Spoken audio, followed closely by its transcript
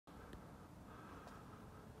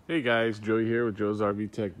Hey guys, Joey here with Joe's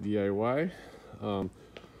RV Tech DIY.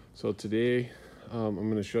 So today I'm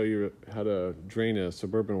going to show you how to drain a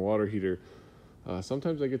Suburban water heater.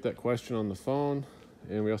 Sometimes I get that question on the phone,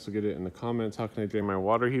 and we also get it in the comments. How can I drain my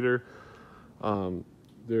water heater?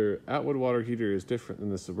 Their Atwood water heater is different than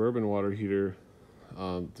the Suburban water heater.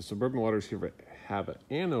 The Suburban water heaters have an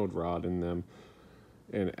anode rod in them,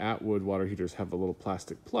 and Atwood water heaters have a little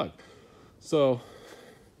plastic plug. So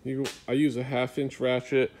I use a 1/2 inch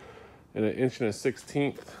ratchet and an 1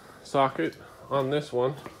 1/16 socket on this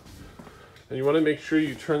one. And you want to make sure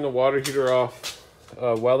you turn the water heater off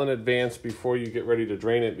well in advance before you get ready to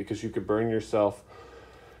drain it, because you could burn yourself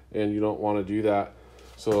and you don't want to do that.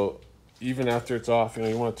 So even after it's off,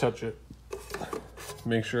 you want to touch it,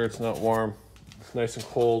 make sure it's not warm, it's nice and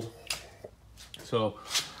cold. So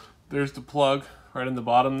there's the plug right in the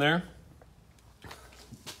bottom there.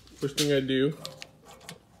 First thing I do,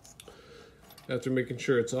 after making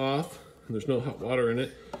sure it's off and there's no hot water in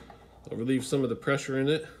it, I'll relieve some of the pressure in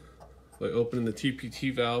it by opening the TPT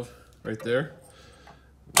valve right there.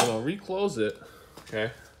 Then I'll reclose it.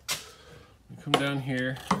 Okay, you come down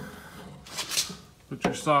here, put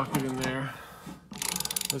your socket in there.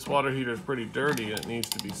 This water heater is pretty dirty. It needs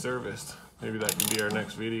to be serviced. Maybe that could be our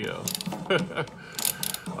next video.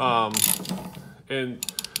 And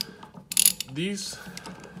these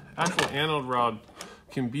actual anode rod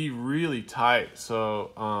can be really tight,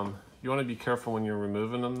 so you want to be careful when you're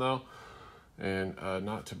removing them though, and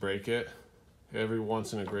not to break it. Every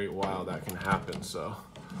once in a great while that can happen, so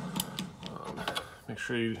make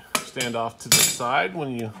sure you stand off to the side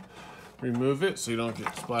when you remove it so you don't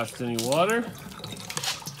get splashed any water.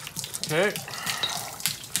 Okay,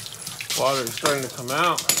 water is starting to come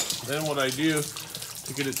out. Then what I do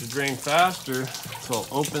to get it to drain faster, so I'll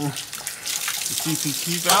open the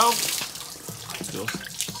TPT valve. It'll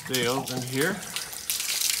stay open here, and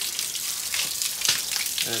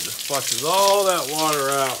it just flushes all that water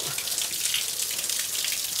out.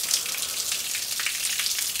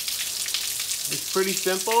 It's pretty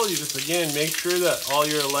simple. You just, again, make sure that all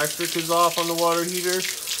your electric is off on the water heater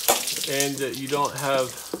and that you don't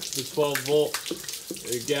have the 12-volt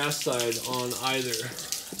gas side on either.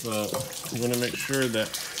 So you want to make sure that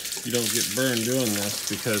you don't get burned doing this,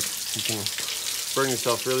 because you can burn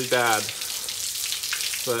yourself really bad.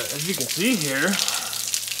 But as you can see here,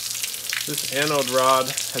 this anode rod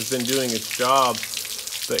has been doing its job.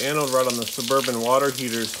 The anode rod on the Suburban water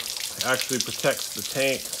heaters actually protects the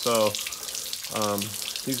tank. So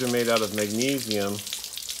these are made out of magnesium,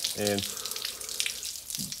 and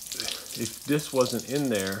if this wasn't in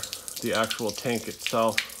there, the actual tank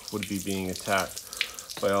itself would be being attacked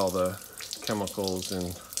by all the chemicals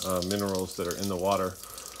and minerals that are in the water.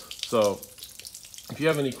 So if you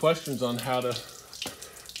have any questions on how to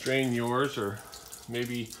drain yours, or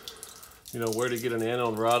maybe where to get an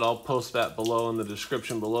anode rod, I'll post that below in the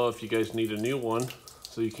description below if you guys need a new one,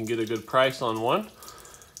 so you can get a good price on one.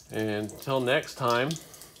 And until next time,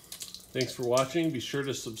 thanks for watching. Be sure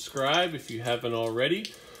to subscribe if you haven't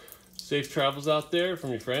already. Safe travels out there from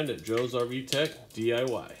your friend at Joe's RV Tech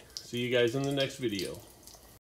DIY. See you guys in the next video.